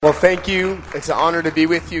Well, thank you. It's an honor to be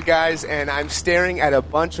with you guys, and I'm staring at a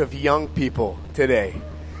bunch of young people today.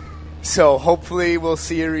 So hopefully we'll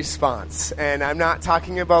see a response. And I'm not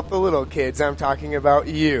talking about the little kids. I'm talking about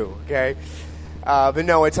you, okay? But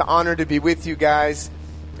no, it's an honor to be with you guys.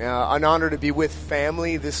 An honor to be with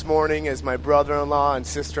family this morning as my brother-in-law and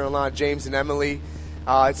sister-in-law, James and Emily.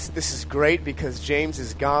 This is great because James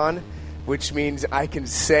is gone, which means I can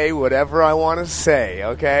say whatever I want to say,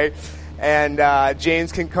 okay? And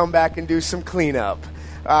James can come back and do some cleanup.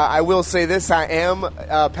 I will say this, I am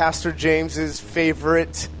Pastor James's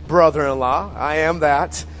favorite brother-in-law. I am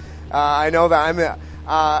that. I know that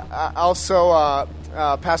I'm also,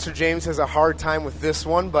 Pastor James has a hard time with this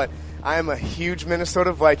one, but I am a huge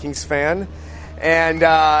Minnesota Vikings fan. And,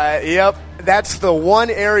 yep, that's the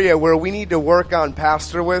one area where we need to work on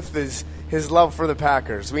Pastor with is his love for the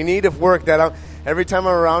Packers. We need to work that out. Every time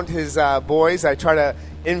I'm around his boys, I try to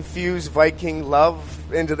infuse Viking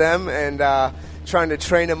love into them and trying to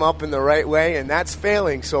train them up in the right way, and that's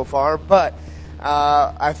failing so far. But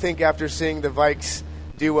I think after seeing the Vikes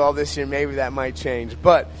do well this year, maybe that might change.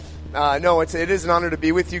 But no, it is an honor to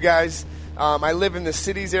be with you guys. I live in the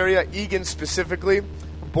cities area, Eagan specifically.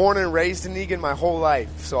 Born and raised in Eagan my whole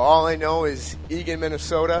life, so all I know is Eagan,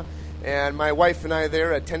 Minnesota. And my wife and I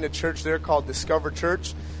there attend a church there called Discover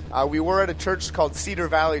Church. We were at a church called Cedar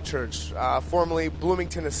Valley Church, formerly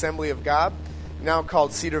Bloomington Assembly of God, now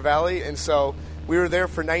called Cedar Valley. And so we were there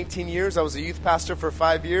for 19 years. I was a youth pastor for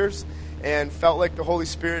 5 years and felt like the Holy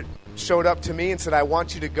Spirit showed up to me and said, I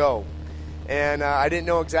want you to go. And I didn't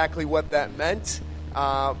know exactly what that meant,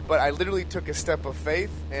 but I literally took a step of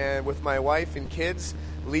faith, and with my wife and kids,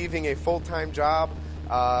 leaving a full-time job,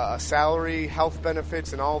 a salary, health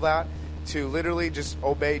benefits, and all that, to literally just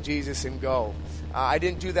obey Jesus and go. I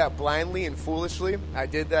didn't do that blindly and foolishly. I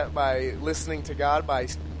did that by listening to God, by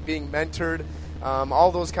being mentored,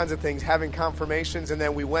 all those kinds of things, having confirmations, and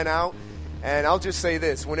then we went out. And I'll just say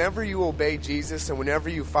this, whenever you obey Jesus and whenever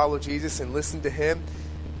you follow Jesus and listen to Him,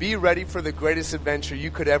 be ready for the greatest adventure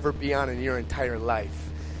you could ever be on in your entire life.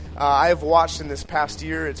 I have watched in this past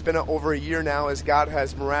year, it's been over a year now, as God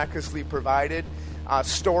has miraculously provided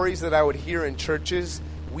stories that I would hear in churches.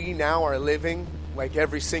 We now are living like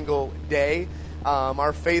every single day.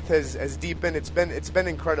 Our faith has deepened. It's been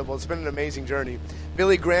incredible. It's been an amazing journey.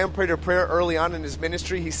 Billy Graham prayed a prayer early on in his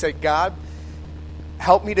ministry. He said, God,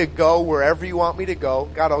 help me to go wherever you want me to go.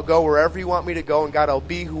 God, I'll go wherever you want me to go. And God, I'll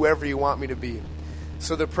be whoever you want me to be.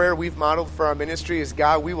 So the prayer we've modeled for our ministry is,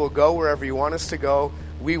 God, we will go wherever you want us to go.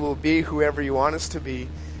 We will be whoever you want us to be.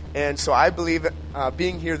 And so I believe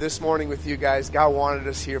being here this morning with you guys, God wanted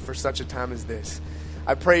us here for such a time as this.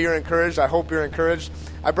 I pray you're encouraged. I hope you're encouraged.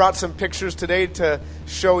 I brought some pictures today to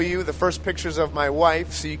show you the first pictures of my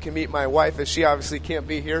wife, so you can meet my wife, as she obviously can't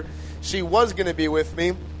be here. She was going to be with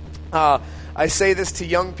me. I say this to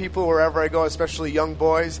young people wherever I go, especially young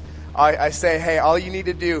boys. I say, hey, all you need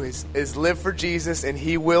to do is live for Jesus, and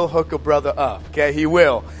He will hook a brother up. Okay, He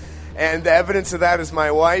will. And the evidence of that is my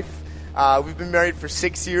wife. We've been married for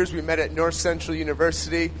 6 years. We met at North Central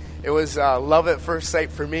University. It was love at first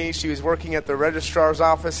sight for me. She was working at the registrar's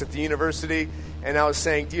office at the university, and I was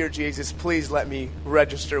saying, dear Jesus, please let me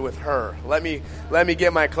register with her. Let me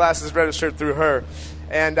get my classes registered through her.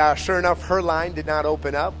 And sure enough, her line did not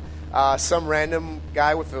open up. Some random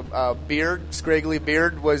guy with a beard, scraggly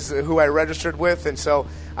beard, was who I registered with. And so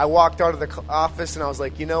I walked out of the office, and I was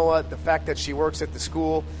like, you know what? The fact that she works at the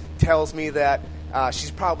school tells me that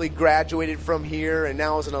she's probably graduated from here and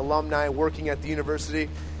now is an alumni working at the university.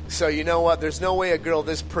 So you know what? There's no way a girl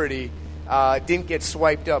this pretty didn't get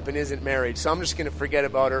swiped up and isn't married. So I'm just going to forget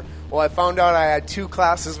about her. Well, I found out I had 2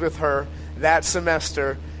 classes with her that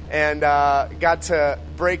semester, and got to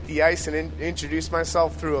break the ice and introduce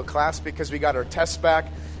myself through a class because we got our tests back,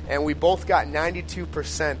 and we both got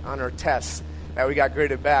 92% on our tests that we got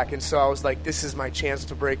graded back. And so I was like, this is my chance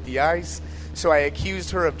to break the ice. So I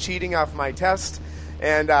accused her of cheating off my test,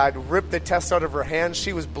 and ripped the test out of her hand.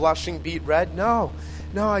 She was blushing, beet red. No,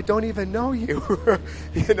 I don't even know you.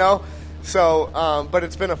 You know? So, but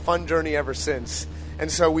it's been a fun journey ever since.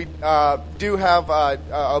 And so we do have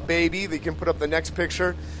a baby. They can put up the next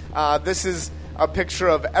picture. This is a picture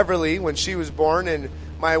of Everly when she was born, and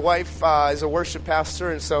my wife is a worship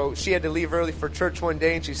pastor, and so she had to leave early for church one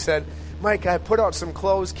day, and she said, Mike, I put out some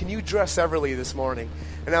clothes. Can you dress Everly this morning?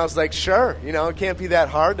 And I was like, sure. You know, it can't be that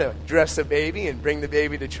hard to dress a baby and bring the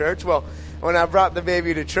baby to church. Well, when I brought the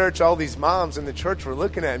baby to church, all these moms in the church were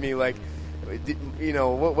looking at me like, you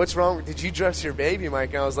know, what's wrong? Did you dress your baby, Mike?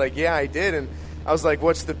 And I was like, yeah, I did. And I was like,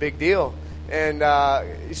 what's the big deal? And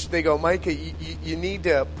they go, Micah, you need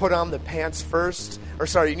to put on the pants first,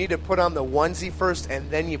 you need to put on the onesie first, and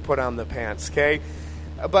then you put on the pants, okay?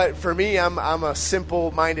 But for me, I'm a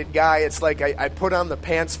simple-minded guy. It's like I put on the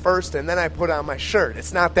pants first, and then I put on my shirt.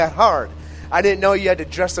 It's not that hard. I didn't know you had to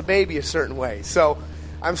dress a baby a certain way. So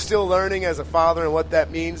I'm still learning as a father and what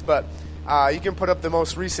that means, but you can put up the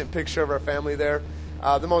most recent picture of our family there.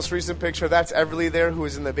 The most recent picture, that's Everly there, who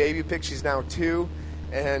is in the baby pic. She's now 2.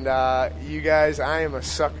 And you guys, I am a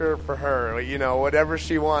sucker for her. You know, whatever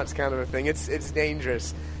she wants kind of a thing. It's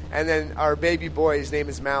dangerous. And then our baby boy, his name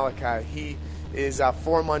is Malachi. He is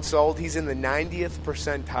 4 months old. He's in the 90th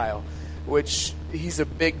percentile, which he's a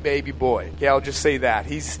big baby boy. Okay, I'll just say that.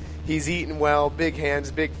 He's eating well, big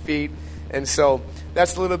hands, big feet. And so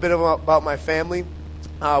that's a little bit about my family.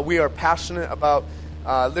 We are passionate about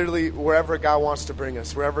literally wherever God wants to bring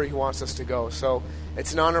us, wherever he wants us to go. So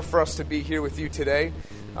it's an honor for us to be here with you today,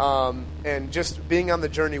 and just being on the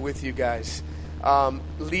journey with you guys.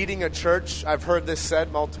 Leading a church, I've heard this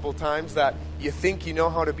said multiple times, that you think you know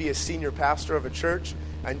how to be a senior pastor of a church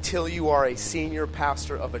until you are a senior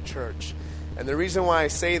pastor of a church. And the reason why I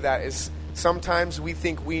say that is sometimes we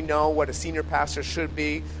think we know what a senior pastor should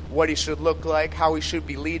be, what he should look like, how he should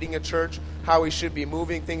be leading a church, how he should be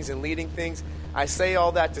moving things and leading things. I say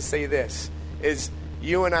all that to say this, is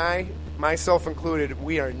you and I, myself included,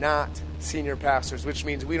 we are not senior pastors, which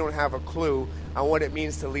means we don't have a clue on what it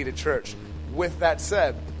means to lead a church. With that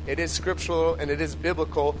said, it is scriptural and it is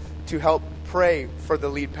biblical to help pray for the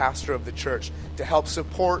lead pastor of the church, to help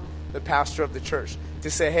support the pastor of the church,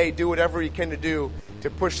 to say, hey, do whatever you can to do to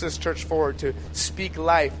push this church forward, to speak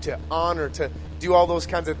life, to honor, to do all those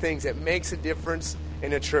kinds of things. It makes a difference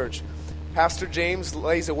in a church. Pastor James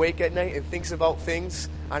lays awake at night and thinks about things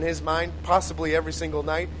on his mind, possibly every single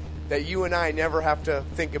night, that you and I never have to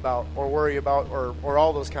think about or worry about or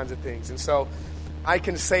all those kinds of things. And so I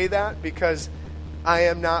can say that because I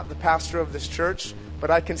am not the pastor of this church, but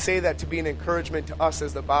I can say that to be an encouragement to us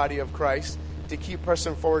as the body of Christ, to keep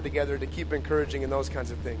pressing forward together, to keep encouraging and those kinds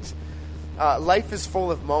of things. Life is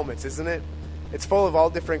full of moments, isn't it? It's full of all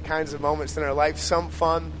different kinds of moments in our life, some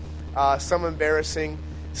fun, some embarrassing,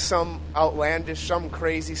 some outlandish, some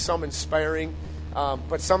crazy, some inspiring.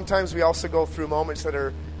 But sometimes we also go through moments that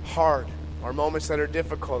are hard, or moments that are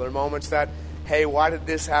difficult, or moments that, hey, why did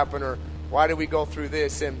this happen, or why did we go through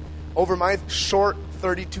this? And over my short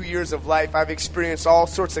 32 years of life, I've experienced all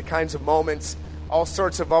sorts of kinds of moments, all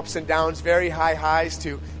sorts of ups and downs, very high highs,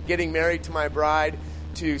 to getting married to my bride,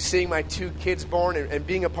 to seeing my 2 kids born and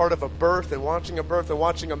being a part of a birth and watching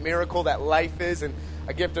a miracle that life is and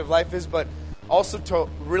a gift of life is, but also to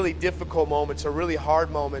really difficult moments or really hard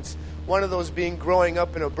moments. One of those being growing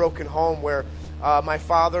up in a broken home where my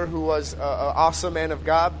father, who was an awesome man of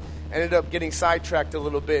God, ended up getting sidetracked a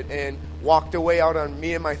little bit and walked away out on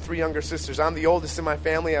me and my 3 younger sisters. I'm the oldest in my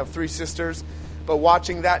family. I have 3 sisters. But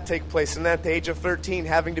watching that take place, and at the age of 13,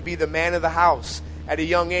 having to be the man of the house at a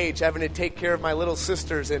young age, having to take care of my little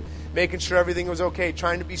sisters and making sure everything was okay,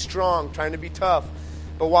 trying to be strong, trying to be tough.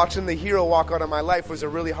 But watching the hero walk out of my life was a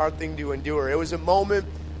really hard thing to endure. It was a moment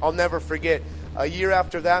I'll never forget. A year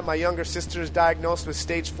after that, my younger sister is diagnosed with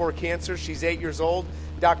stage 4 cancer. She's 8 years old.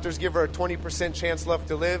 Doctors give her a 20% chance left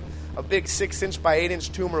to live. A big 6-inch by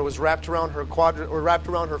 8-inch tumor was wrapped around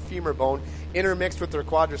her femur bone, intermixed with her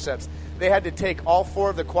quadriceps. They had to take all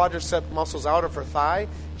 4 of the quadricep muscles out of her thigh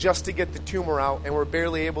just to get the tumor out, and were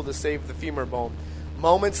barely able to save the femur bone.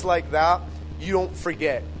 Moments like that, you don't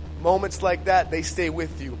forget. Moments like that, they stay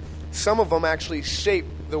with you. Some of them actually shape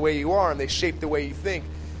the way you are, and they shape the way you think.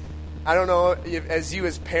 I don't know if,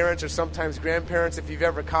 as parents or sometimes grandparents, if you've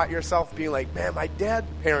ever caught yourself being like, man, my dad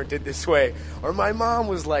parented this way, or my mom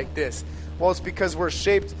was like this. Well, it's because we're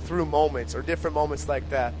shaped through moments or different moments like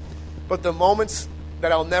that. But the moments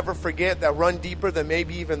that I'll never forget, that run deeper than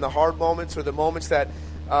maybe even the hard moments, or the moments that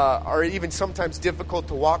are even sometimes difficult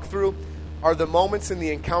to walk through, are the moments and the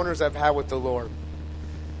encounters I've had with the Lord.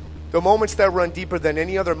 The moments that run deeper than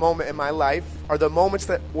any other moment in my life are the moments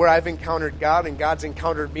where I've encountered God and God's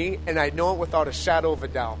encountered me, and I know it without a shadow of a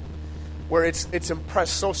doubt. Where it's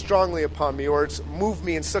impressed so strongly upon me, or it's moved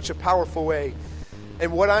me in such a powerful way.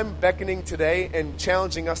 And what I'm beckoning today and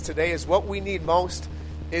challenging us today is what we need most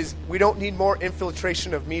is we don't need more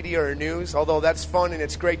infiltration of media or news, although that's fun and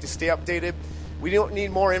it's great to stay updated. We don't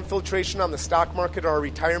need more infiltration on the stock market or our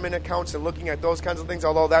retirement accounts and looking at those kinds of things,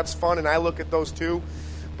 although that's fun and I look at those too.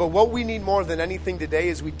 But what we need more than anything today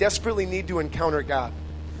is we desperately need to encounter God.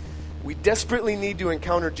 We desperately need to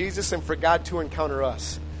encounter Jesus and for God to encounter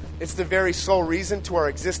us. It's the very sole reason to our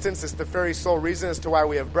existence. It's the very sole reason as to why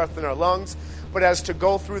we have breath in our lungs. But as to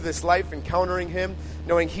go through this life encountering Him,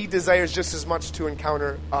 knowing He desires just as much to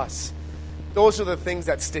encounter us. those are the things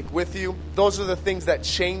that stick with you. Those are the things that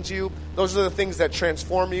change you. Those are the things that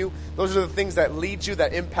transform you. Those are the things that lead you,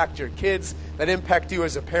 that impact your kids, that impact you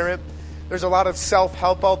as a parent. There's a lot of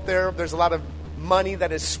self-help out there. There's a lot of money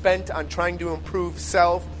that is spent on trying to improve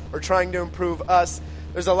self or trying to improve us.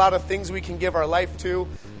 There's a lot of things we can give our life to,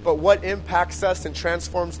 but what impacts us and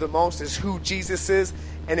transforms the most is who Jesus is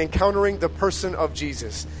and encountering the person of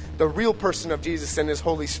Jesus, the real person of Jesus and his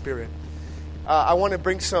Holy Spirit. I want to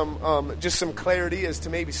bring just some clarity as to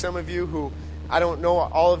maybe some of you who I don't know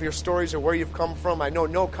all of your stories or where you've come from. I know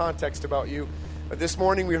no context about you. But this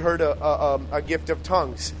morning we heard a gift of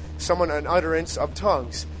tongues, an utterance of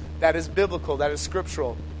tongues. That is biblical. That is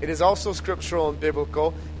scriptural. It is also scriptural and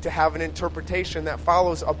biblical to have an interpretation that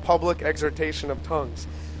follows a public exhortation of tongues.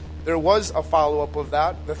 There was a follow-up of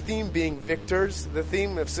that, the theme being victors, the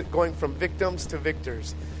theme of going from victims to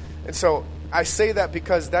victors. And so I say that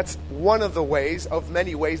because that's one of the ways, of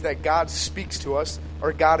many ways, that God speaks to us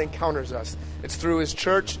or God encounters us. It's through his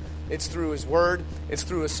church. It's through his word. It's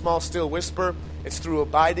through a small, still whisper. It's through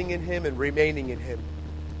abiding in him and remaining in him.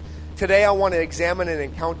 Today I want to examine an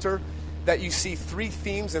encounter that you see three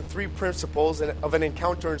themes and three principles of an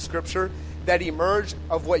encounter in Scripture that emerge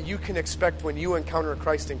of what you can expect when you encounter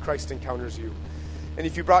Christ and Christ encounters you. And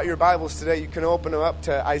if you brought your Bibles today, you can open them up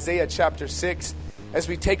to Isaiah chapter 6. As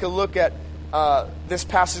we take a look at this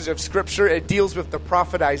passage of Scripture, it deals with the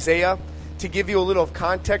prophet Isaiah. To give you a little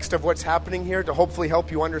context of what's happening here, to hopefully help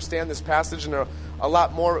you understand this passage in a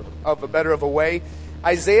lot more of a better of a way,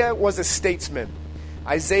 Isaiah was a statesman.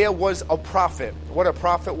 Isaiah was a prophet. What a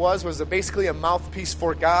prophet was basically a mouthpiece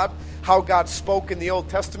for God. How God spoke in the Old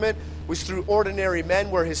Testament was through ordinary men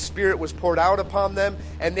where his Spirit was poured out upon them,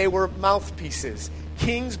 and they were mouthpieces.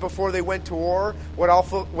 Kings, before they went to war, would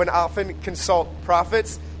often consult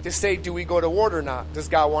prophets to say, do we go to war or not? Does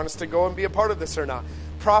God want us to go and be a part of this or not?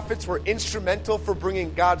 Prophets were instrumental for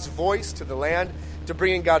bringing God's voice to the land, to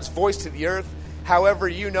bringing God's voice to the earth. However,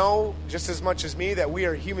 you know just as much as me that we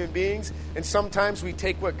are human beings, and sometimes we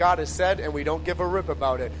take what God has said and we don't give a rip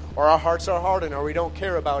about it, or our hearts are hardened, or we don't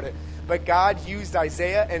care about it. But God used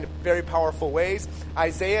Isaiah in very powerful ways.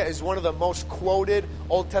 Isaiah is one of the most quoted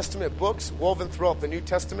Old Testament books woven throughout the New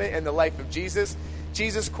Testament and the life of Jesus.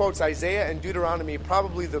 Jesus quotes Isaiah and Deuteronomy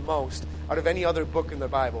probably the most out of any other book in the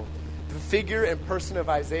Bible. The figure and person of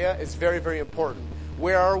Isaiah is very, very important.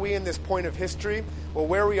 Where are we in this point of history? Well,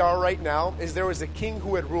 where we are right now is there was a king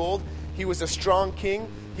who had ruled. He was a strong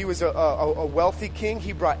king. He was a wealthy king.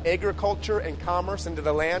 He brought agriculture and commerce into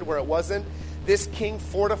the land where it wasn't. This king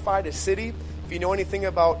fortified a city. If you know anything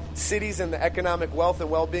about cities and the economic wealth and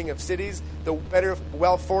well-being of cities, the better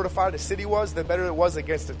well fortified a city was, the better it was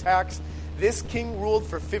against attacks. This king ruled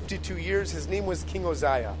for 52 years. His name was King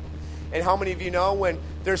Uzziah. And how many of you know when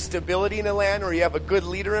there's stability in a land or you have a good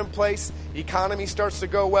leader in place, the economy starts to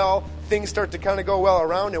go well, things start to kind of go well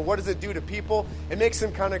around, and what does it do to people? It makes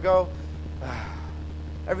them kind of go,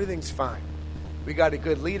 everything's fine. We got a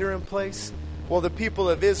good leader in place. Well, the people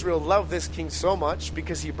of Israel loved this king so much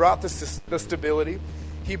because he brought the stability.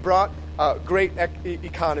 He brought a great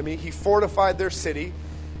economy. He fortified their city,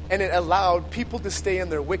 and it allowed people to stay in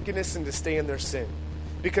their wickedness and to stay in their sin.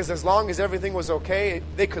 Because as long as everything was okay,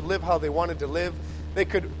 they could live how they wanted to live. They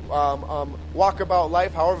could walk about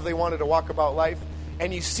life however they wanted to walk about life.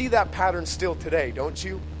 And you see that pattern still today, don't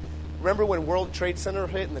you? Remember when World Trade Center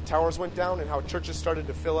hit and the towers went down and how churches started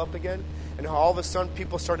to fill up again? And how all of a sudden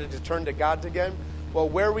people started to turn to God again? Well,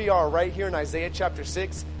 where we are right here in Isaiah chapter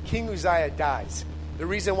 6, King Uzziah dies. The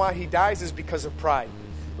reason why he dies is because of pride.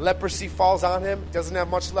 Leprosy falls on him, doesn't have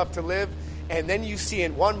much left to live. And then you see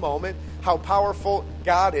in one moment how powerful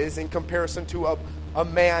God is in comparison to a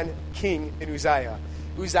man king in Uzziah.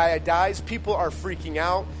 Uzziah dies. People are freaking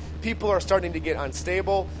out. People are starting to get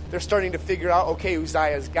unstable. They're starting to figure out, okay,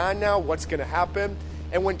 Uzziah's gone now. What's going to happen?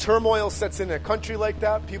 And when turmoil sets in a country like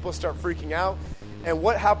that, people start freaking out. And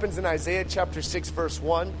what happens in Isaiah chapter 6, verse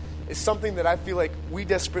 1 is something that I feel like we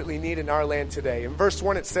desperately need in our land today. In verse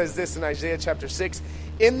 1, it says this in Isaiah chapter 6,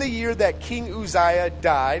 in the year that King Uzziah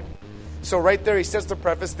died, so right there he says the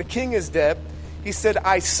preface, the king is dead. He said,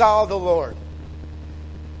 I saw the Lord.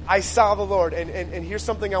 I saw the Lord. And here's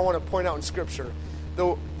something I want to point out in Scripture.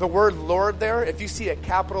 The word Lord there, if you see a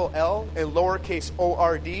capital L and lowercase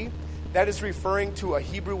O-R-D, that is referring to a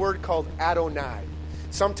Hebrew word called Adonai.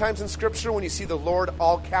 Sometimes in Scripture, when you see the Lord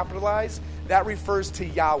all capitalized, that refers to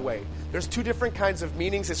Yahweh. There's two different kinds of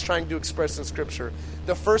meanings it's trying to express in Scripture.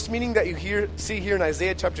 The first meaning that you see here in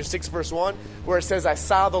Isaiah chapter 6, verse 1, where it says, I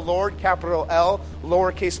saw the Lord, capital L,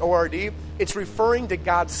 lowercase O-R-D, it's referring to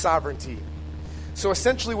God's sovereignty. So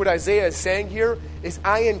essentially what Isaiah is saying here is,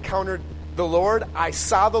 I encountered the Lord, I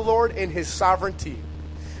saw the Lord in his sovereignty.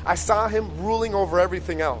 I saw him ruling over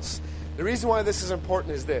everything else. The reason why this is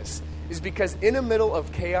important is this, is because in the middle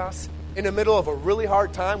of chaos, in the middle of a really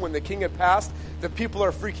hard time when the king had passed, the people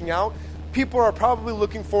are freaking out. People are probably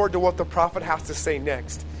looking forward to what the prophet has to say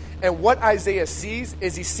next. And what Isaiah sees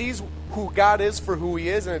is he sees who God is for who he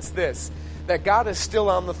is, and it's this, that God is still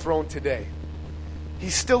on the throne today.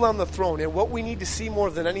 He's still on the throne. And what we need to see more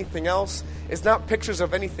than anything else is not pictures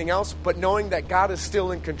of anything else, but knowing that God is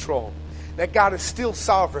still in control, that God is still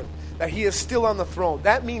sovereign, that he is still on the throne.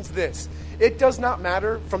 That means this. It does not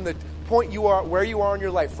matter from the point you are, where you are in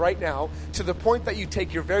your life right now, to the point that you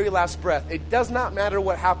take your very last breath. It does not matter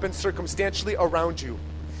what happens circumstantially around you.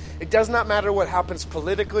 It does not matter what happens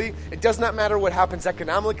politically. It does not matter what happens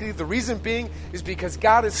economically. The reason being is because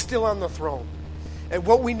God is still on the throne. And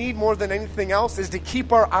what we need more than anything else is to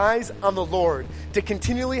keep our eyes on the Lord, to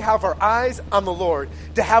continually have our eyes on the Lord,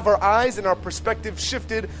 to have our eyes and our perspective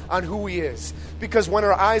shifted on who he is. Because when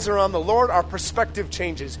our eyes are on the Lord, our perspective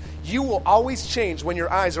changes. You will always change when your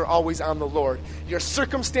eyes are always on the Lord. Your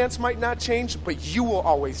circumstance might not change, but you will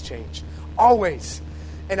always change. Always.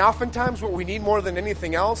 And oftentimes what we need more than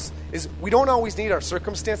anything else is we don't always need our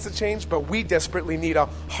circumstance to change, but we desperately need a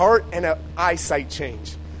heart and an eyesight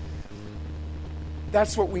change.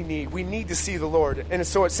 That's what we need. We need to see the Lord. And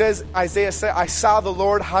so it says, Isaiah said, I saw the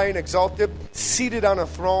Lord high and exalted, seated on a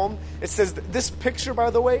throne. It says, this picture, by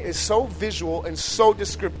the way, is so visual and so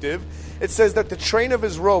descriptive. It says that the train of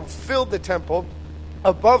his robe filled the temple.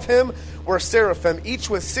 Above him were seraphim, each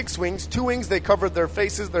with 6 wings. 2 wings, they covered their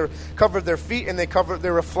faces, they covered their feet, and they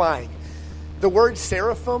were flying. The word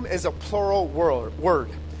seraphim is a plural word.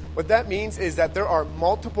 What that means is that there are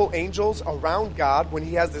multiple angels around God when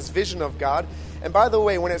he has this vision of God. And by the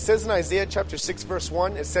way, when it says in Isaiah chapter 6, verse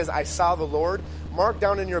 1, it says, I saw the Lord. Mark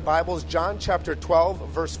down in your Bibles, John chapter 12,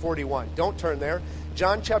 verse 41. Don't turn there.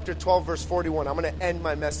 John chapter 12, verse 41. I'm going to end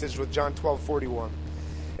my message with John 12, 41.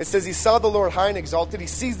 It says, he saw the Lord high and exalted. He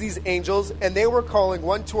sees these angels, and they were calling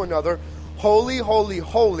one to another, holy, holy,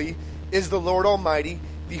 holy is the Lord Almighty.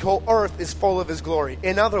 The whole earth is full of his glory.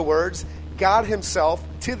 In other words, God himself,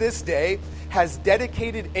 to this day, has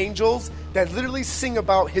dedicated angels that literally sing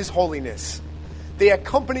about his holiness. They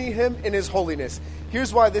accompany him in his holiness.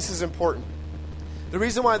 Here's why this is important. The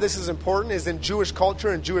reason why this is important is in Jewish culture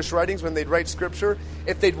and Jewish writings, when they'd write scripture,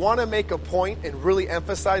 if they'd want to make a point and really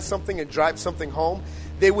emphasize something and drive something home,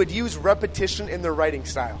 they would use repetition in their writing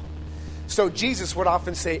style. So Jesus would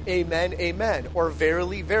often say, amen, amen, or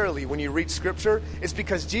verily, verily. When you read scripture, it's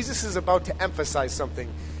because Jesus is about to emphasize something.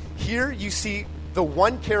 Here you see the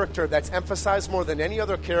one character that's emphasized more than any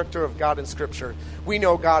other character of God in Scripture. We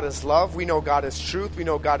know God is love. We know God is truth. We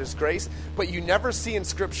know God is grace. But you never see in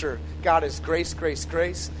Scripture God is grace, grace,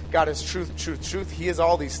 grace. God is truth, truth, truth. He is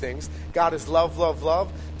all these things. God is love, love,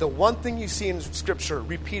 love. The one thing you see in Scripture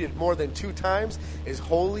repeated more than 2 times is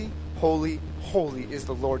holy, holy, holy is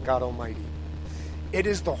the Lord God Almighty. It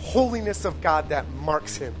is the holiness of God that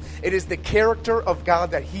marks him. It is the character of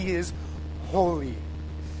God that he is holy.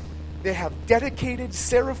 They have dedicated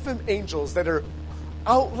seraphim angels that are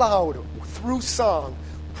out loud through song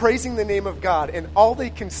praising the name of God, and all they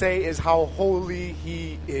can say is how holy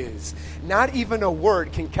he is. Not even a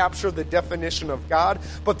word can capture the definition of God,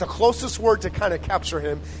 but the closest word to kind of capture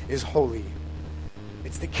him is holy.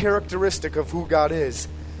 It's the characteristic of who God is.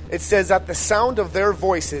 It says at the sound of their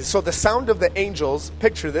voices, so the sound of the angels,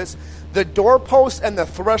 picture this, the doorposts and the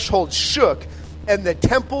threshold shook, and the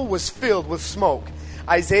temple was filled with smoke.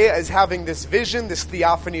 Isaiah is having this vision, this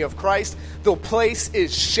theophany of Christ. The place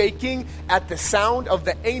is shaking at the sound of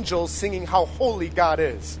the angels singing how holy God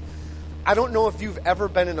is. I don't know if you've ever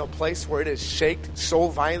been in a place where it is shaken so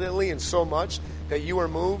violently and so much that you are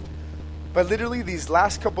moved. But literally these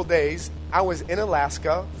last couple days, I was in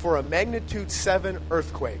Alaska for a magnitude 7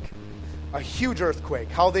 earthquake. A huge earthquake.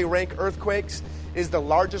 How they rank earthquakes is the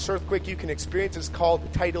largest earthquake you can experience is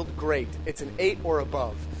titled great. It's an 8 or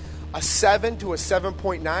above. A 7 to a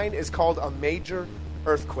 7.9 is called a major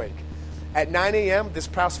earthquake. At 9 a.m. this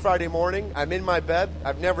past Friday morning, I'm in my bed.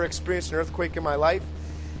 I've never experienced an earthquake in my life.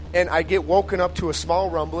 And I get woken up to a small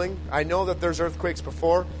rumbling. I know that there's earthquakes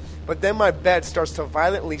before. But then my bed starts to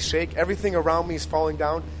violently shake. Everything around me is falling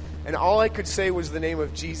down. And all I could say was the name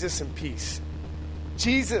of Jesus and peace.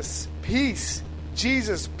 Jesus, peace.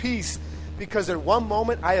 Jesus, peace. Because at one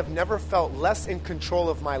moment, I have never felt less in control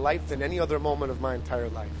of my life than any other moment of my entire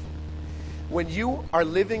life. When you are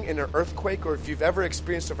living in an earthquake, or if you've ever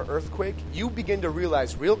experienced an earthquake, you begin to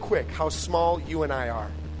realize real quick how small you and I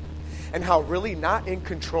are. And how really not in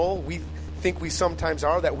control we think we sometimes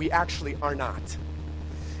are, that we actually are not.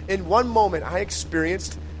 In one moment, I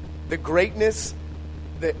experienced the greatness,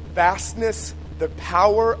 the vastness, the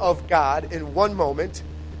power of God in one moment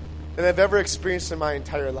than I've ever experienced in my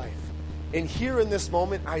entire life. And here in this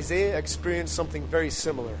moment, Isaiah experienced something very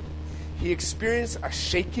similar. He experienced a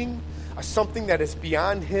shaking, a something that is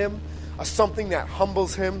beyond him, a something that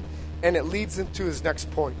humbles him, and it leads him to his next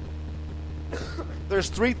point. There's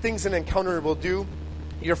three things an encounter will do.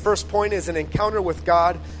 Your first point is an encounter with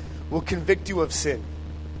God will convict you of sin.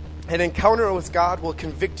 An encounter with God will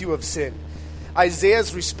convict you of sin.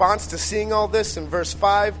 Isaiah's response to seeing all this in verse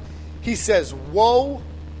 5, he says, "Woe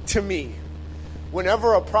to me."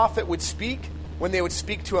 Whenever a prophet would speak, when they would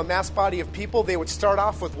speak to a mass body of people, they would start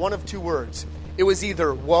off with one of two words. It was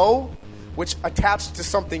either woe, which attached to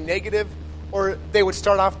something negative, or they would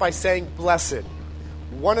start off by saying blessed.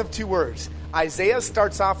 One of two words. Isaiah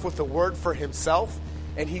starts off with a word for himself,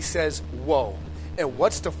 and he says woe. And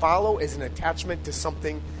what's to follow is an attachment to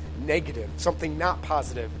something negative, something not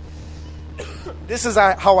positive. This is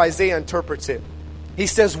how Isaiah interprets it. He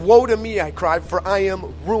says, "Woe to me, I cried, for I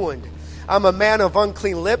am ruined. I'm a man of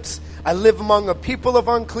unclean lips. I live among a people of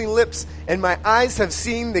unclean lips, and my eyes have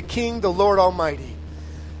seen the King, the Lord Almighty."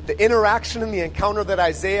 The interaction and the encounter that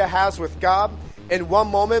Isaiah has with God, in one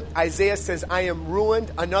moment, Isaiah says, "I am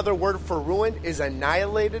ruined." Another word for ruined is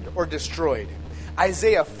annihilated or destroyed.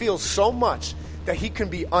 Isaiah feels so much that he can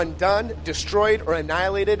be undone, destroyed, or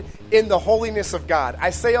annihilated in the holiness of God. I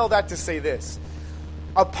say all that to say this.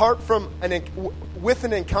 Apart from with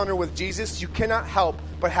an encounter with Jesus, you cannot help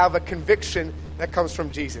but have a conviction that comes from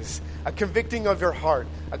Jesus. A convicting of your heart,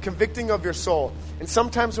 a convicting of your soul. And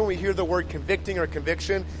sometimes when we hear the word convicting or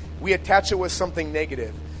conviction, we attach it with something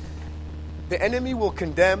negative. The enemy will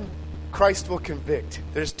condemn, Christ will convict.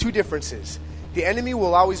 There's two differences. The enemy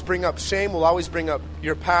will always bring up shame, will always bring up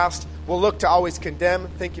your past, will look to always condemn.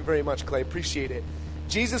 Thank you very much, Clay. Appreciate it.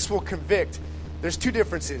 Jesus will convict. There's two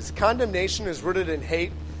differences. Condemnation is rooted in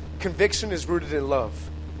hate. Conviction is rooted in love.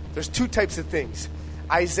 There's two types of things.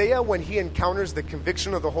 Isaiah, when he encounters the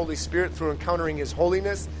conviction of the Holy Spirit through encountering his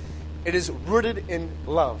holiness, it is rooted in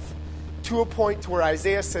love. To a point to where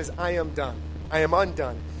Isaiah says, "I am done. I am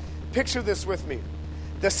undone." Picture this with me.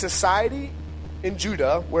 The society in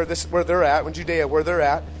Judah, where they're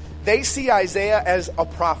at, they see Isaiah as a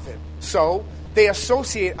prophet. So they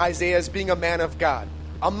associate Isaiah as being a man of God,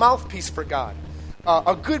 a mouthpiece for God,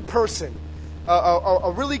 a good person,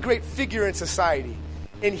 a really great figure in society.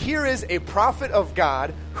 And here is a prophet of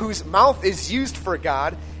God whose mouth is used for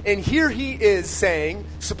God. And here he is saying,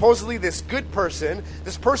 supposedly this good person,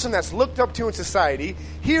 this person that's looked up to in society,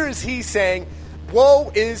 here is he saying,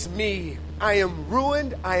 "Woe is me. I am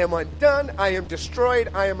ruined. I am undone. I am destroyed.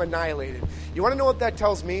 I am annihilated." You want to know what that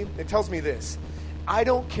tells me? It tells me this. I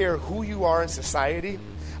don't care who you are in society.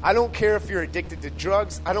 I don't care if you're addicted to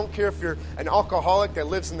drugs. I don't care if you're an alcoholic that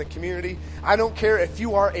lives in the community. I don't care if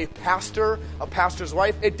you are a pastor, a pastor's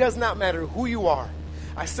wife. It does not matter who you are.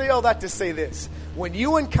 I say all that to say this. When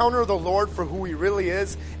you encounter the Lord for who he really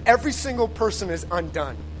is, every single person is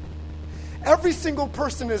undone. Every single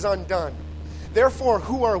person is undone. Therefore,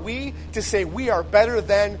 who are we to say we are better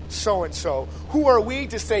than so-and-so? Who are we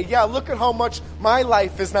to say, yeah, look at how much my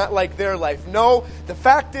life is not like their life? No, the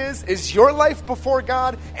fact is your life before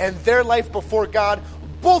God and their life before God,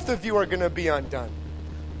 both of you are going to be undone.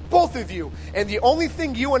 Both of you. And the only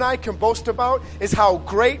thing you and I can boast about is how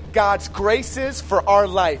great God's grace is for our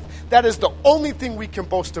life. That is the only thing we can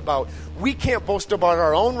boast about. We can't boast about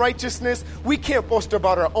our own righteousness. We can't boast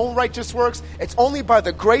about our own righteous works. It's only by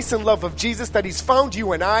the grace and love of Jesus that he's found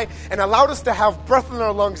you and I and allowed us to have breath in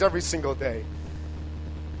our lungs every single day.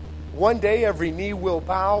 One day every knee will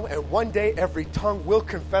bow, and one day every tongue will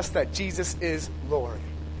confess that Jesus is Lord.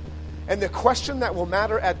 And the question that will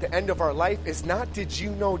matter at the end of our life is not did you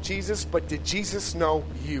know Jesus, but did Jesus know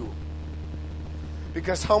you?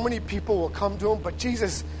 Because how many people will come to him, but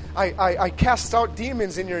Jesus, I cast out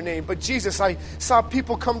demons in your name. But Jesus, I saw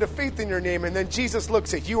people come to faith in your name. And then Jesus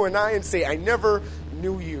looks at you and I and say, I never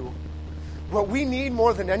knew you. What we need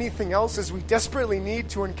more than anything else is we desperately need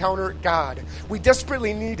to encounter God. We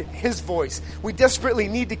desperately need his voice. We desperately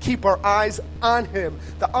need to keep our eyes on him,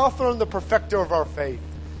 the author and the perfecter of our faith.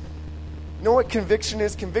 You know what conviction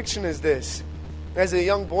is? Conviction is this. As a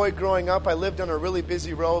young boy growing up, I lived on a really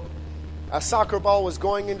busy road. A soccer ball was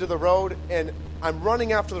going into the road, and I'm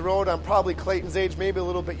running after the road. I'm probably Clayton's age, maybe a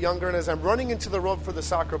little bit younger. And as I'm running into the road for the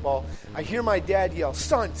soccer ball, I hear my dad yell,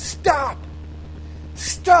 "Son, stop!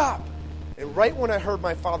 Stop!" And right when I heard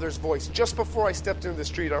my father's voice, just before I stepped into the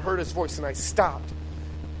street, I heard his voice and I stopped.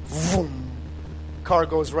 Vroom. Car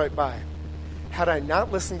goes right by. Had I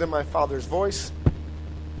not listened to my father's voice,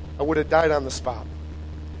 I would have died on the spot.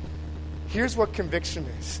 Here's what conviction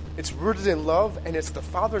is. It's rooted in love, and it's the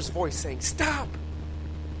Father's voice saying, stop.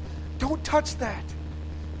 Don't touch that.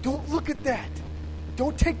 Don't look at that.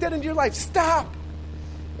 Don't take that into your life. Stop.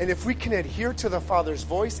 And if we can adhere to the Father's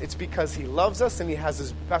voice, it's because he loves us and he has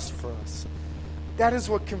his best for us. That is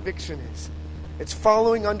what conviction is. It's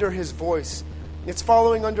following under his voice. It's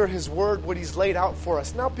following under his word, what he's laid out for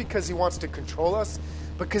us. Not because he wants to control us,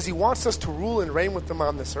 because he wants us to rule and reign with him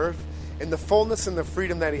on this earth in the fullness and the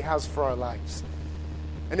freedom that he has for our lives.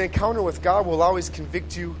 An encounter with God will always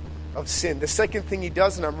convict you of sin. The second thing he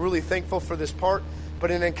does, and I'm really thankful for this part,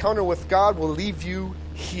 but an encounter with God will leave you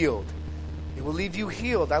healed. It will leave you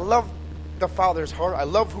healed. I love the Father's heart. I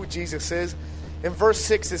love who Jesus is. In verse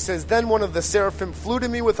 6 it says, then one of the seraphim flew to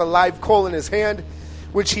me with a live coal in his hand,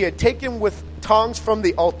 which he had taken with tongs from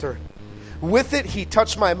the altar. With it he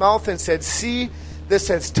touched my mouth and said, see, this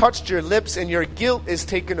has touched your lips, and your guilt is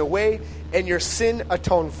taken away, and your sin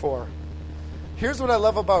atoned for. Here's what I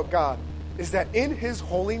love about God, is that in his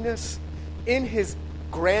holiness, in his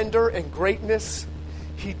grandeur and greatness,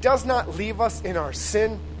 he does not leave us in our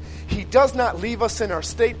sin. He does not leave us in our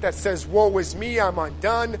state that says, woe is me, I'm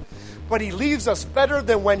undone. But he leaves us better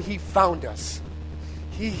than when he found us.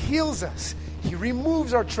 He heals us. He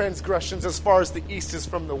removes our transgressions as far as the east is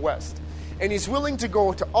from the west. And he's willing to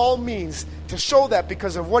go to all means to show that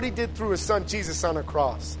because of what he did through his son Jesus on a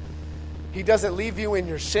cross. He doesn't leave you in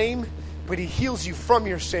your shame, but he heals you from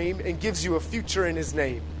your shame and gives you a future in his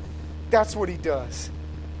name. That's what he does.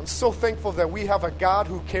 I'm so thankful that we have a God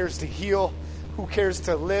who cares to heal, who cares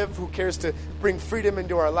to live, who cares to bring freedom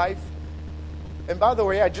into our life. And by the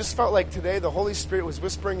way, I just felt like today the Holy Spirit was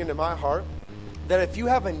whispering into my heart that if you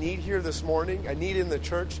have a need here this morning, a need in the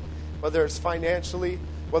church, whether it's financially,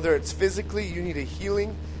 whether it's physically, you need a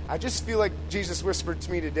healing, I just feel like Jesus whispered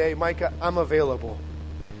to me today, Micah, I'm available.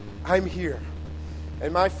 I'm here.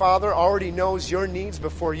 And my Father already knows your needs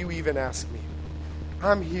before you even ask me.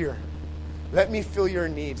 I'm here. Let me fill your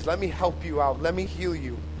needs. Let me help you out. Let me heal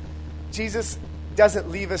you. Jesus doesn't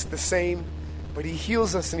leave us the same, but he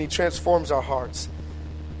heals us and he transforms our hearts.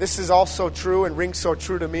 This is also true and rings so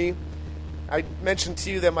true to me. I mentioned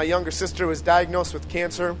to you that my younger sister was diagnosed with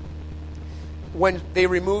cancer. When they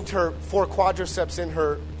removed her 4 quadriceps in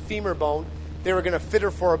her femur bone, they were going to fit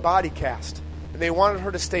her for a body cast. And they wanted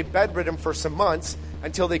her to stay bedridden for some months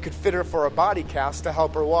until they could fit her for a body cast to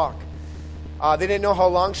help her walk. They didn't know how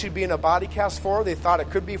long she'd be in a body cast for. They thought it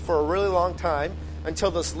could be for a really long time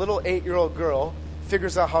until this little 8-year-old girl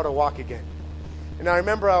figures out how to walk again. And I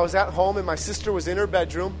remember I was at home and my sister was in her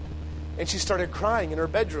bedroom and she started crying in her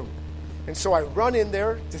bedroom. And so I run in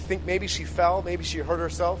there to think maybe she fell, maybe she hurt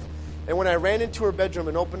herself. And when I ran into her bedroom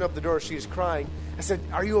and opened up the door, she was crying. I said,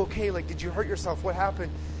 are you okay? Like, did you hurt yourself? What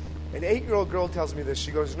happened? An 8-year-old girl tells me this.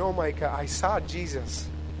 She goes, no, Micah, I saw Jesus.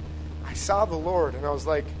 I saw the Lord. And I was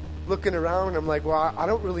like, looking around, and I'm like, well, I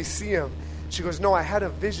don't really see him. She goes, no, I had a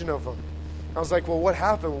vision of him. I was like, well, what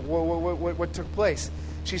happened? What took place?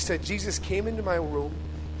 She said, Jesus came into my room.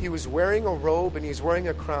 He was wearing a robe and he's wearing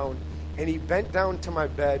a crown. And he bent down to my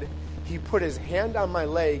bed. He put his hand on my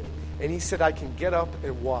leg and he said, I can get up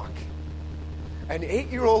and walk. An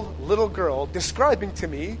 8-year-old little girl describing to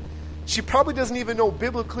me, she probably doesn't even know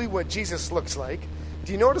biblically what Jesus looks like.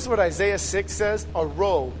 Do you notice what Isaiah 6 says? A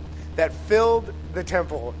robe that filled the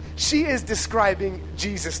temple. She is describing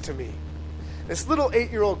Jesus to me. This little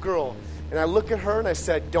 8-year-old girl. And I look at her and I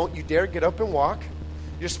said, don't you dare get up and walk.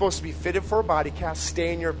 You're supposed to be fitted for a body cast.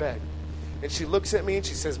 Stay in your bed. And she looks at me and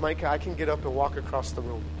she says, Micah, I can get up and walk across the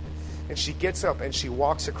room. And she gets up and she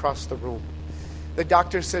walks across the room. The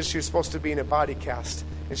doctor says she was supposed to be in a body cast.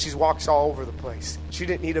 And she walks all over the place. She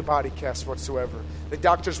didn't need a body cast whatsoever. The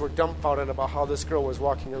doctors were dumbfounded about how this girl was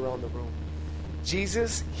walking around the room.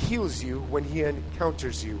 Jesus heals you when he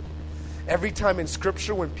encounters you. Every time in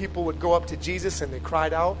Scripture when people would go up to Jesus and they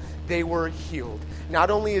cried out, they were healed.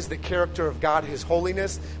 Not only is the character of God his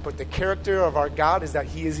holiness, but the character of our God is that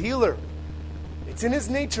he is healer. It's in his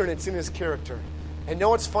nature and it's in his character. And know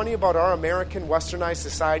what's funny about our American westernized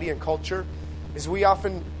society and culture is we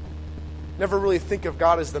often never really think of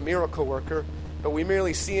God as the miracle worker, but we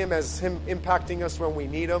merely see him as him impacting us when we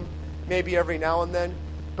need him, maybe every now and then,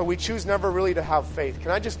 but we choose never really to have faith.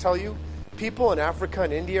 Can I just tell you, people in Africa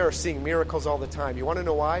and India are seeing miracles all the time. You want to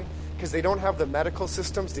know why? Because they don't have the medical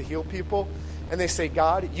systems to heal people, and they say,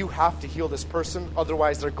 God, you have to heal this person,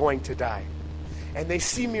 otherwise they're going to die. And they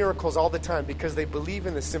see miracles all the time because they believe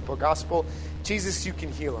in the simple gospel. Jesus, you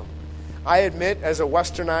can heal them. I admit, as a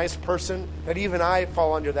westernized person, that even I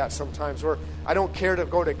fall under that sometimes, where I don't care to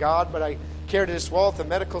go to God, but I care to just, well, if the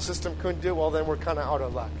medical system couldn't do it, well, then we're kind of out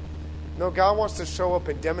of luck. No, God wants to show up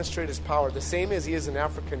and demonstrate his power. The same as he is in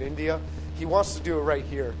Africa and India, he wants to do it right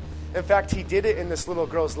here. In fact, he did it in this little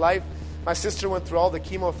girl's life. My sister went through all the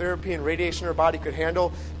chemotherapy and radiation her body could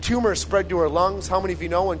handle. Tumors spread to her lungs. How many of you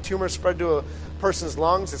know when tumors spread to a person's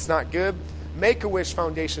lungs, it's not good? Make-A-Wish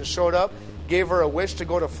Foundation showed up, gave her a wish to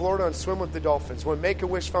go to Florida and swim with the dolphins. When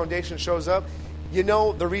Make-A-Wish Foundation shows up, you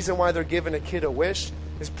know the reason why they're giving a kid a wish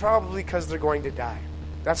is probably because they're going to die.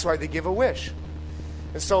 That's why they give a wish.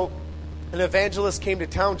 And so an evangelist came to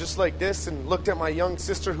town just like this and looked at my young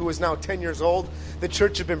sister who is now 10 years old. The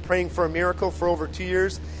church had been praying for a miracle for over 2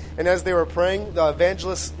 years. And as they were praying, the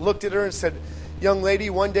evangelist looked at her and said, young lady,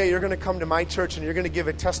 one day you're going to come to my church and you're going to give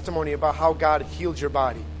a testimony about how God healed your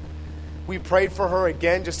body. We prayed for her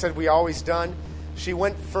again, just as we always done. She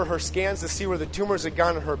went for her scans to see where the tumors had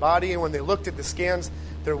gone in her body. And when they looked at the scans,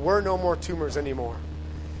 there were no more tumors anymore.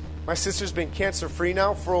 My sister's been cancer-free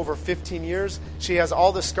now for over 15 years. She has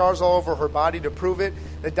all the scars all over her body to prove it.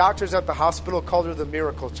 The doctors at the hospital called her the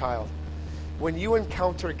miracle child. When you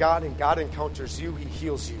encounter God and God encounters you, he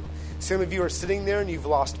heals you. Some of you are sitting there and you've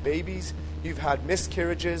lost babies, you've had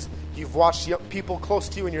miscarriages, you've watched people close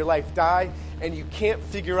to you in your life die, and you can't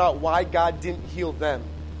figure out why God didn't heal them.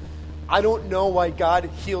 I don't know why God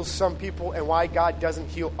heals some people and why God doesn't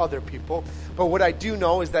heal other people. But what I do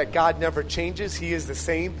know is that God never changes. He is the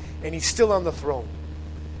same, and he's still on the throne.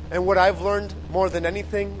 And what I've learned more than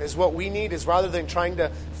anything is what we need is rather than trying to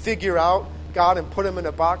figure out God and put him in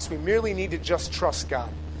a box, we merely need to just trust God.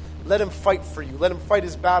 Let him fight for you. Let him fight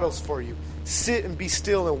his battles for you. Sit and be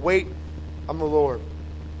still and wait on the Lord.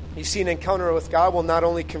 You see, an encounter with God will not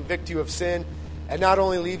only convict you of sin and not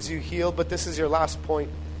only leaves you healed, but this is your last point,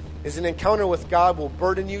 is an encounter with God will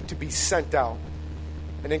burden you to be sent out.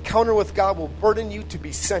 An encounter with God will burden you to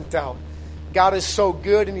be sent out. God is so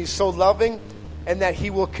good and he's so loving, and that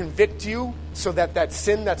he will convict you so that that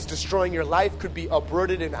sin that's destroying your life could be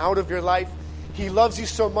uprooted and out of your life. He loves you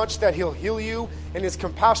so much that he'll heal you, and his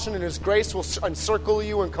compassion and his grace will encircle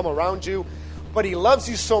you and come around you. But he loves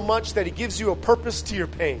you so much that he gives you a purpose to your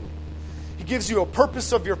pain. He gives you a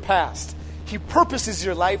purpose of your past. He purposes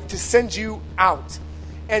your life to send you out.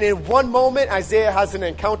 And in one moment, Isaiah has an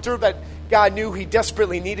encounter that God knew he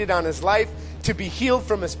desperately needed on his life, to be healed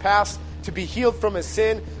from his past, to be healed from his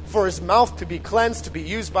sin, for his mouth to be cleansed, to be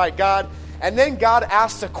used by God. And then God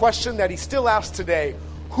asked a question that he still asks today.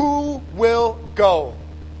 Who will go?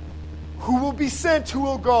 Who will be sent? Who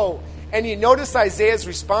will go? And you notice Isaiah's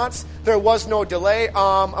response. There was no delay.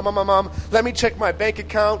 Let me check my bank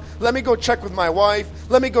account. Let me go check with my wife.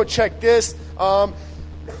 Let me go check this.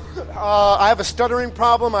 I have a stuttering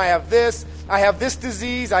problem. I have this. I have this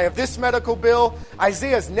disease. I have this medical bill.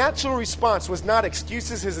 Isaiah's natural response was not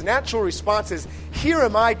excuses. His natural response is, here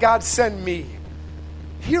am I, God, send me.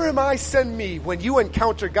 Here am I, send me. When you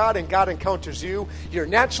encounter God and God encounters you, your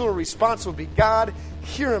natural response will be, God,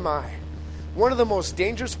 here am I. One of the most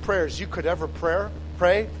dangerous prayers you could ever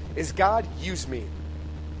pray is, God, use me.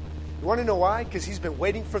 You want to know why? Because he's been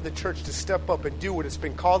waiting for the church to step up and do what it's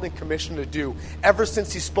been called and commissioned to do ever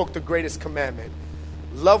since he spoke the greatest commandment.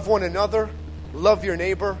 Love one another, love your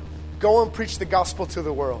neighbor, go and preach the gospel to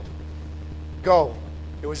the world. Go.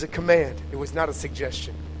 It was a command. It was not a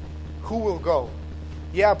suggestion. Who will go?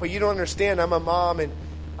 Yeah, but you don't understand. I'm a mom and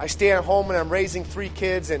I stay at home and I'm raising 3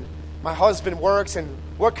 kids and my husband works, and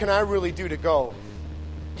what can I really do to go?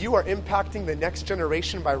 You are impacting the next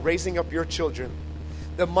generation by raising up your children.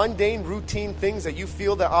 The mundane, routine things that you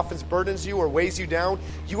feel that often burdens you or weighs you down,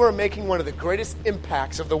 you are making one of the greatest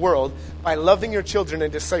impacts of the world by loving your children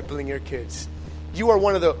and discipling your kids. You are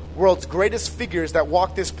one of the world's greatest figures that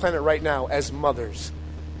walk this planet right now as mothers.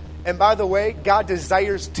 And by the way, God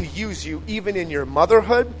desires to use you even in your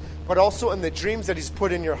motherhood, but also in the dreams that he's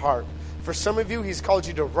put in your heart. For some of you, he's called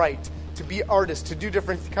you to write, to be artists, to do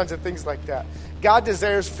different kinds of things like that. God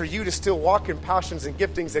desires for you to still walk in passions and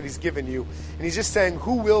giftings that he's given you. And he's just saying,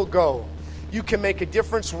 who will go? You can make a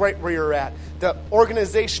difference right where you're at. The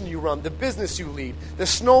organization you run, the business you lead, the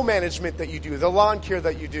snow management that you do, the lawn care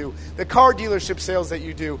that you do, the car dealership sales that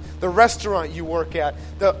you do, the restaurant you work at,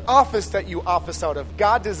 the office that you office out of.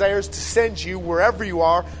 God desires to send you wherever you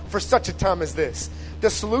are for such a time as this. The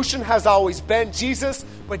solution has always been Jesus,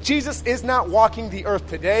 but Jesus is not walking the earth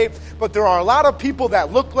today. But there are a lot of people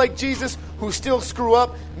that look like Jesus who still screw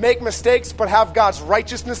up, make mistakes, but have God's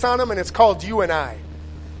righteousness on them, and it's called you and I.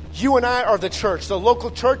 You and I are the church. The local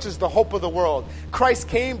church is the hope of the world. Christ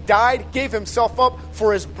came, died, gave himself up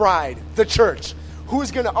for his bride, the church. Who's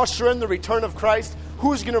going to usher in the return of Christ?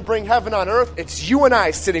 Who's going to bring heaven on earth? It's you and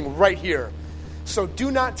I sitting right here. So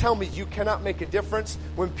do not tell me you cannot make a difference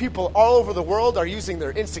when people all over the world are using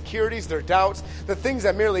their insecurities, their doubts, the things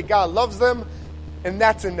that merely God loves them, and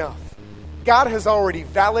that's enough. God has already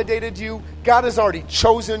validated you. God has already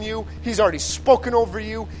chosen you. He's already spoken over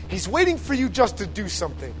you. He's waiting for you just to do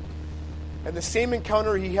something. And the same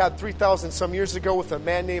encounter he had 3,000 some years ago with a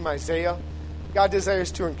man named Isaiah, God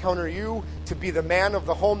desires to encounter you, to be the man of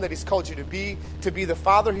the home that he's called you to be the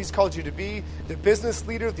father he's called you to be, the business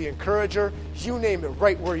leader, the encourager, you name it,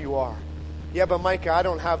 right where you are. Yeah, but Micah, I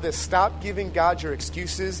don't have this. Stop giving God your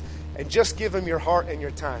excuses and just give him your heart and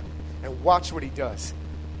your time and watch what he does.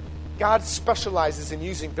 God specializes in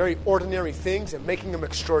using very ordinary things and making them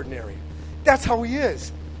extraordinary. That's how he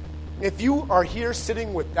is. If you are here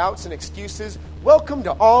sitting with doubts and excuses, welcome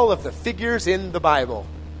to all of the figures in the Bible.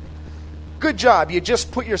 Good job. You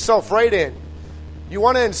just put yourself right in. You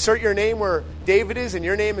want to insert your name where David is and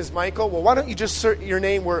your name is Michael? Well, why don't you just insert your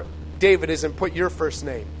name where David is and put your first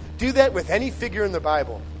name? Do that with any figure in the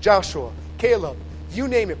Bible. Joshua, Caleb, you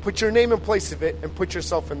name it. Put your name in place of it and put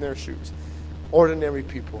yourself in their shoes. Ordinary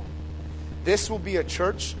people. This will be a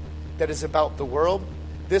church that is about the world.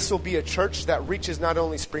 This will be a church that reaches not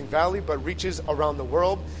only Spring Valley, but reaches around the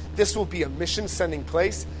world. This will be a mission-sending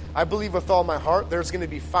place. I believe with all my heart there's going to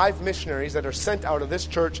be 5 missionaries that are sent out of this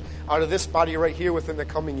church, out of this body right here within the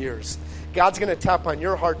coming years. God's going to tap on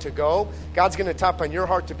your heart to go. God's going to tap on your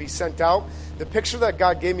heart to be sent out. The picture that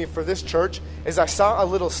God gave me for this church is I saw a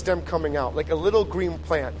little stem coming out, like a little green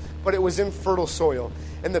plant, but it was in fertile soil.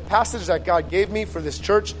 And the passage that God gave me for this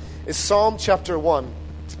church is Psalm chapter 1.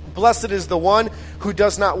 Blessed is the one who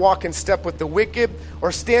does not walk in step with the wicked,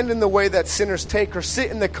 or stand in the way that sinners take, or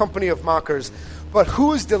sit in the company of mockers, but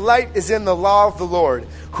whose delight is in the law of the Lord,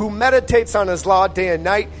 who meditates on his law day and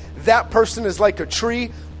night. That person is like a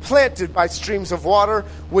tree planted by streams of water,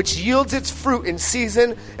 which yields its fruit in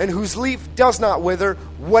season, and whose leaf does not wither.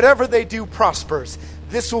 Whatever they do prospers.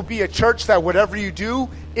 This will be a church that whatever you do,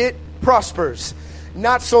 it prospers.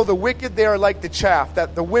 Not so the wicked, they are like the chaff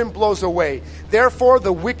that the wind blows away. Therefore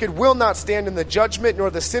the wicked will not stand in the judgment, nor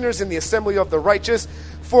the sinners in the assembly of the righteous.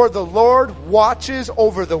 For the Lord watches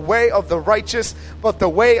over the way of the righteous, but the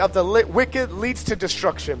way of the wicked leads to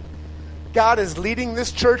destruction. God is leading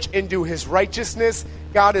this church into his righteousness.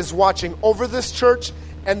 God is watching over this church,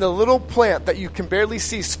 and the little plant that you can barely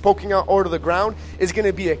see poking out over the ground is going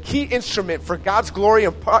to be a key instrument for God's glory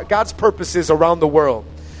and God's purposes around the world.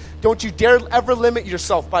 Don't you dare ever limit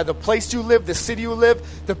yourself by the place you live, the city you live,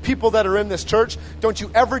 the people that are in this church. Don't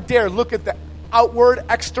you ever dare look at the outward,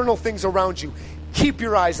 external things around you. Keep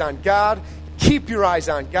your eyes on God. Keep your eyes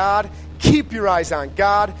on God. Keep your eyes on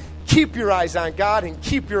God. Keep your eyes on God, and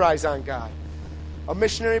keep your eyes on God. A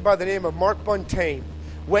missionary by the name of Mark Buntain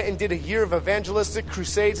went and did a year of evangelistic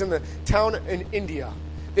crusades in the town in India.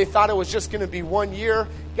 They thought it was just going to be 1 year.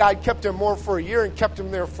 God kept him more for a year and kept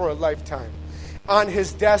him there for a lifetime. On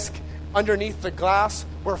his desk, underneath the glass,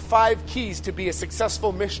 were 5 keys to be a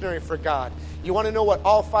successful missionary for God. You want to know what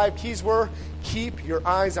all 5 keys were? Keep your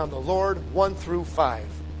eyes on the Lord, 1 through 5.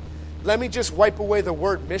 Let me just wipe away the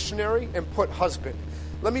word missionary and put husband.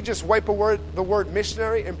 Let me just wipe away the word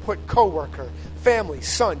missionary and put co-worker, family,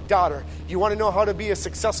 son, daughter. You want to know how to be a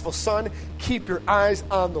successful son? Keep your eyes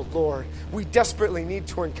on the Lord. We desperately need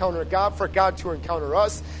to encounter God, for God to encounter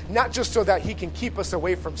us, not just so that he can keep us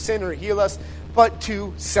away from sin or heal us, but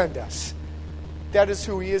to send us. That is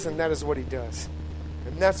who he is, and that is what he does.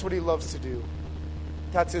 And that's what he loves to do.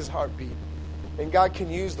 That's his heartbeat. And God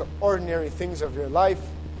can use the ordinary things of your life,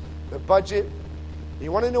 the budget.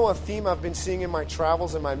 You want to know a theme I've been seeing in my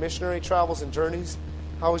travels, in my missionary travels and journeys?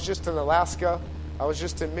 I was just in Alaska. I was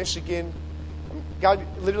just in Michigan. God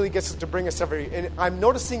literally gets us to bring us every... And I'm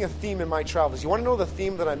noticing a theme in my travels. You want to know the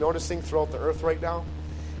theme that I'm noticing throughout the earth right now?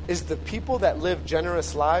 Is the people that live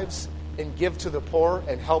generous lives and give to the poor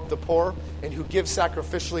and help the poor, and who give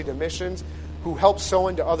sacrificially to missions, who help sow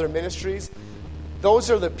into other ministries.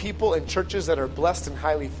 Those are the people in churches that are blessed and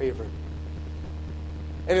highly favored.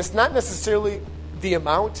 And it's not necessarily the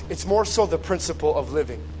amount, it's more so the principle of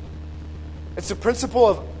living. It's the principle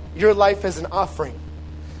of your life as an offering.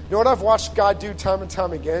 You know what I've watched God do time and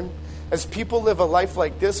time again? As people live a life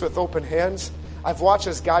like this with open hands, I've watched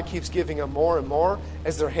as God keeps giving them more and more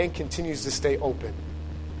as their hand continues to stay open.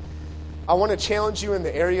 I want to challenge you in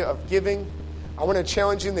the area of giving. I want to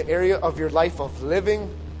challenge you in the area of your life of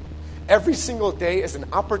living. Every single day is an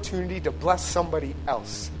opportunity to bless somebody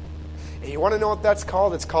else. And you want to know what that's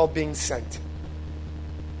called? It's called being sent.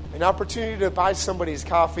 An opportunity to buy somebody's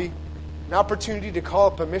coffee. An opportunity to call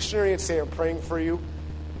up a missionary and say, I'm praying for you.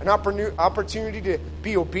 An opportunity to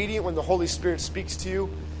be obedient when the Holy Spirit speaks to you.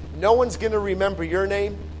 No one's going to remember your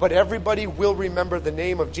name, but everybody will remember the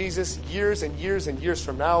name of Jesus years and years and years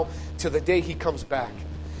from now to the day he comes back.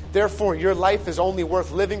 Therefore, your life is only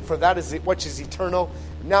worth living for that is which is eternal,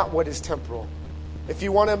 not what is temporal. If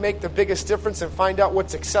you want to make the biggest difference and find out what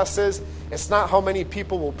success is, it's not how many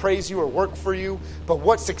people will praise you or work for you, but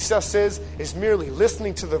what success is merely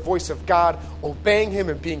listening to the voice of God, obeying him,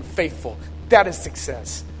 and being faithful. That is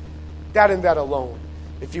success. That and that alone.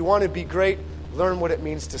 If you want to be great, learn what it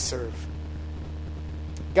means to serve.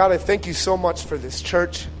 God, I thank you so much for this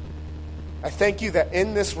church. I thank you that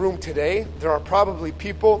in this room today, there are probably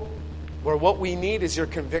people where what we need is your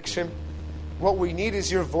conviction. What we need is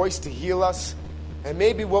your voice to heal us. And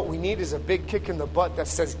maybe what we need is a big kick in the butt that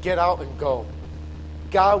says, get out and go.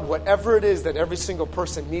 God, whatever it is that every single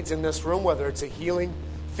person needs in this room, whether it's a healing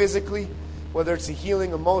physically, whether it's a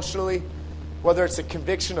healing emotionally, whether it's a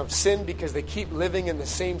conviction of sin because they keep living in the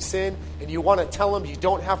same sin, and you want to tell them you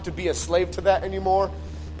don't have to be a slave to that anymore,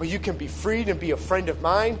 but you can be freed and be a friend of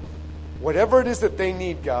mine. Whatever it is that they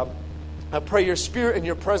need, God, I pray your Spirit and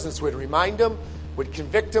your presence would remind them, would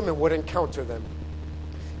convict them, and would encounter them.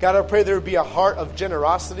 God, I pray there would be a heart of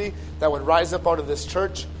generosity that would rise up out of this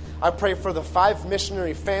church. I pray for the 5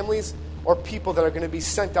 missionary families or people that are going to be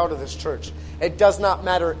sent out of this church. It does not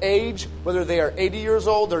matter age, whether they are 80 years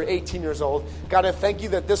old or 18 years old. God, I thank you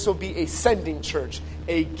that this will be a sending church,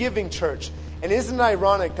 a giving church. And isn't it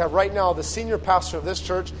ironic that right now the senior pastor of this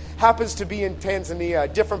church happens to be in Tanzania, a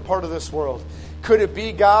different part of this world? Could it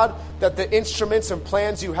be, God, that the instruments and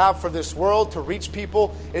plans you have for this world to reach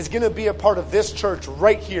people is going to be a part of this church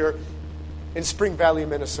right here in Spring Valley,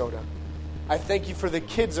 Minnesota? I thank you for the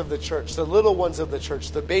kids of the church, the little ones of the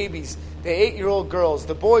church, the babies, the 8-year-old girls,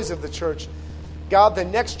 the boys of the church. God, the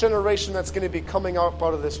next generation that's going to be coming up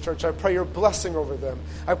out of this church, I pray your blessing over them.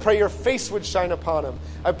 I pray your face would shine upon them.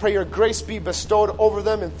 I pray your grace be bestowed over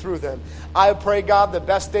them and through them. I pray, God, the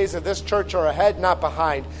best days of this church are ahead, not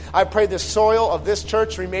behind. I pray the soil of this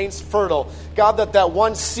church remains fertile. God, that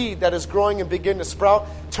one seed that is growing and begin to sprout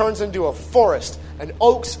turns into a forest, an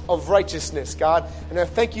oaks of righteousness, God. And I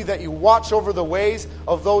thank you that you watch over the ways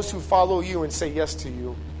of those who follow you and say yes to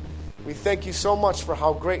you. We thank you so much for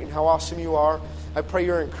how great and how awesome you are. I pray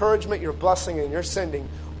your encouragement, your blessing, and your sending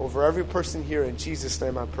over every person here. In Jesus'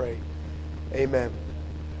 name I pray. Amen.